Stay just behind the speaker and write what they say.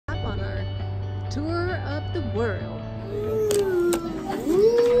tour of the world.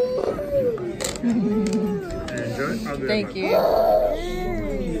 Enjoy? Thank you.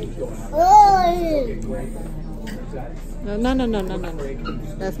 No.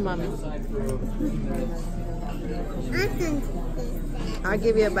 That's mommy. I'll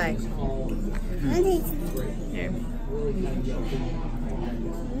give you a bite. Here.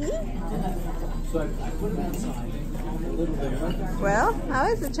 Well, how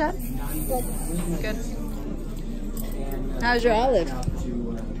is it, Chad? Good. How's your olive?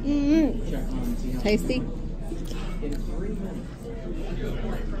 Tasty?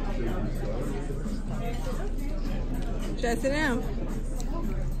 Chad, sit down.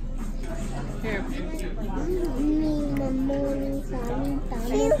 Here.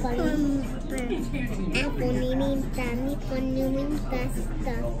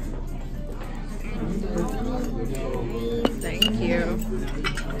 Thank you.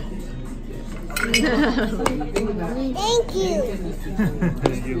 Thank you.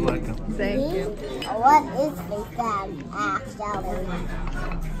 You're welcome. Thank you. What is this actually?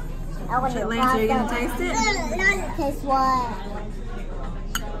 Lance, are you gonna taste it? Taste what?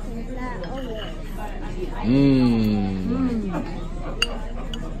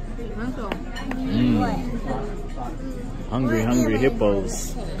 Hungry hippos.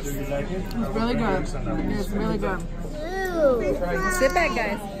 It's really good. It's really good. Sit back,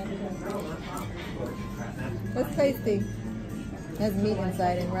 guys. What's tasty? It has meat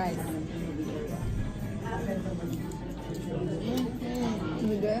inside and rice.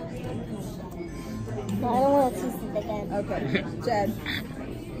 You good? No, I don't want to taste it again. Okay. Chad.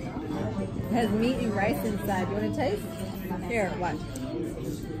 It has meat and rice inside. You want to taste? Here, watch.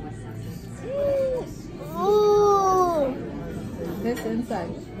 Ooh. This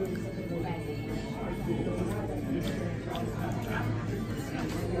inside.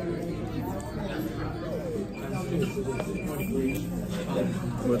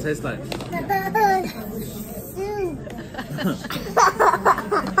 What it tastes like? Soup.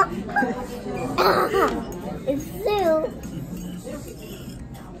 It's soup.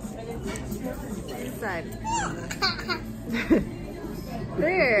 Inside.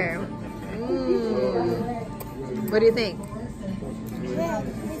 There. What do you think?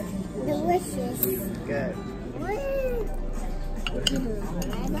 Delicious. Good.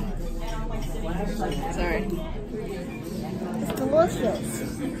 Sorry. It's delicious.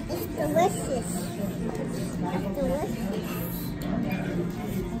 It's delicious. It's delicious.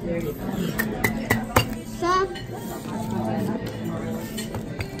 Stop.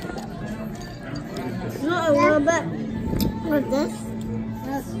 Not a little bit like this.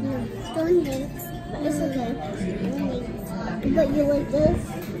 Don't think. It's okay. But you like this?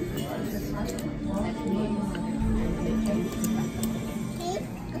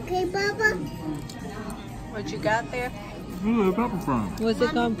 Okay, Papa? What you got there? Where's the pepper from? What's it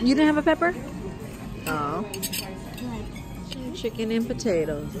called? You didn't have a pepper? Oh. Chicken and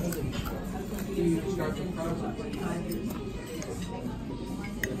potatoes.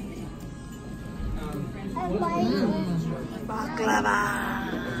 Baklava.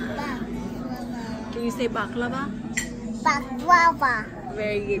 Can you say baklava? Baklava.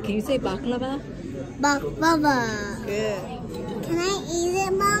 Very good. Can you say baklava? Baklava. Good. Can I eat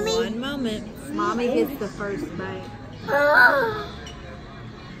it, Mommy? One moment. Mommy gets the first bite.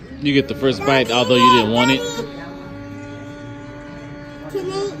 You get the first bite, although you didn't want it.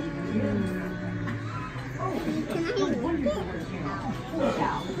 Can I?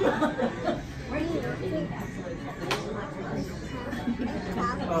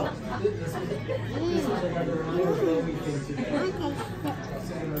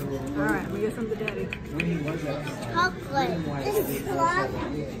 Alright, we get some to Daddy. Chocolate. This is lava.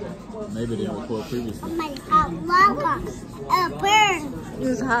 Maybe they record previously. Oh my hot lava. Burn. This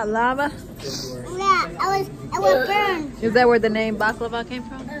is hot lava? Yeah, I was burned. Is that where the name baklava came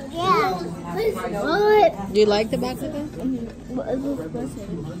from? Yeah. What? Do you like the baklava? What is this person?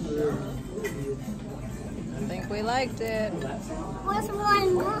 I think we liked it. What's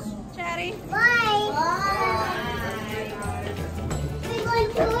one more? Chatty. Bye. We're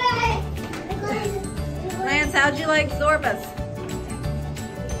going to it. Lance, how'd you like Zorba's?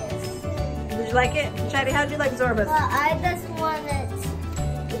 Did you like it? Chatty, how'd you like Zorba's? I just wanted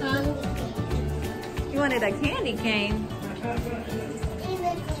You wanted a candy cane.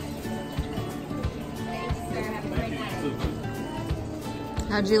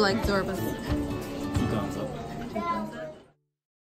 How'd you like Zorba's?